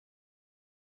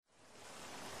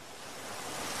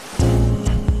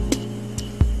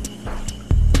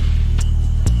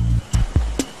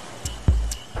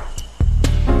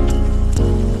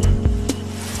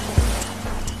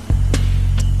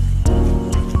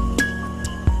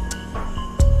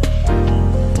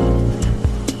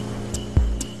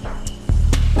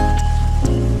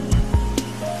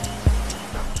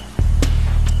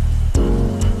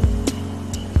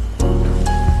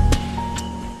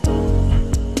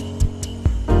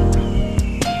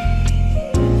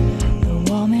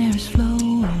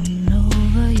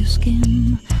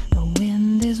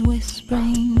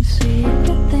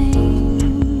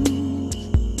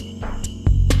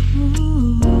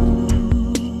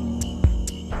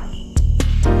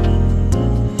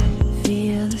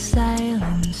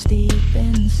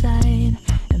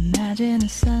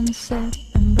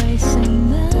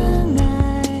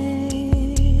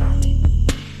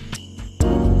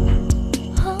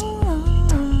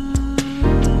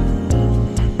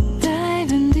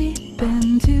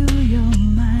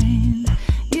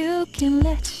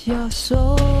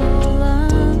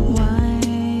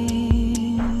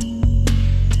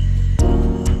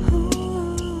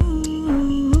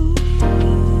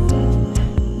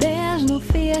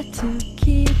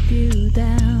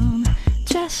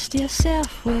Trust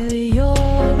yourself with your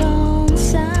own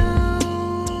sound.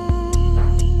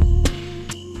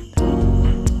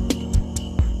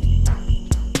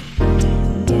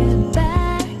 Get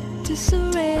back to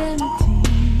serenity.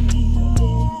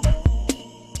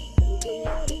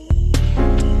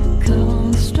 Come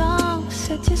on strong,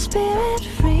 set your spirit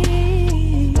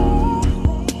free.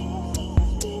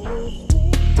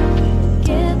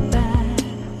 Get back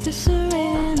to serenity.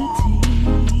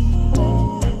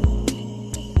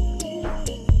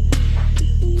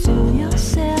 Tune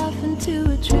yourself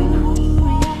into a true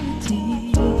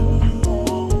reality.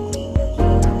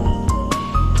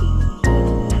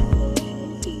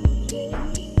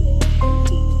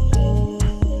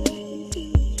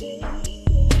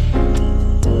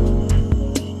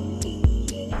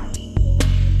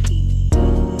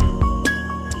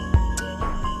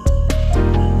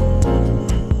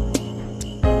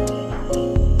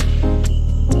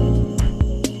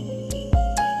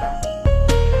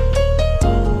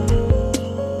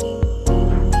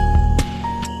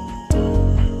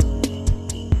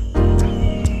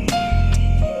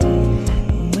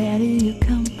 Where do you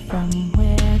come from?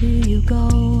 Where do you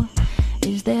go?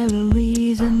 Is there a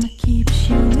reason that keeps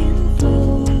you in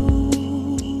flow?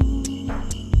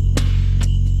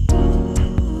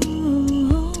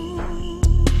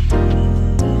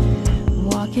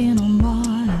 Walking on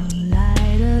water,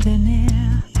 lighter than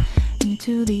air,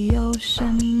 into the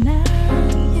ocean, and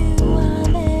you are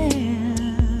there.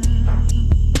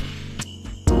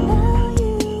 Now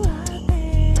you are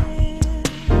there.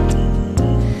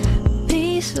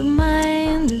 Peace of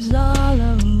mind is all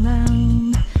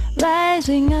around,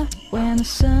 rising up when the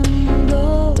sun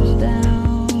goes down.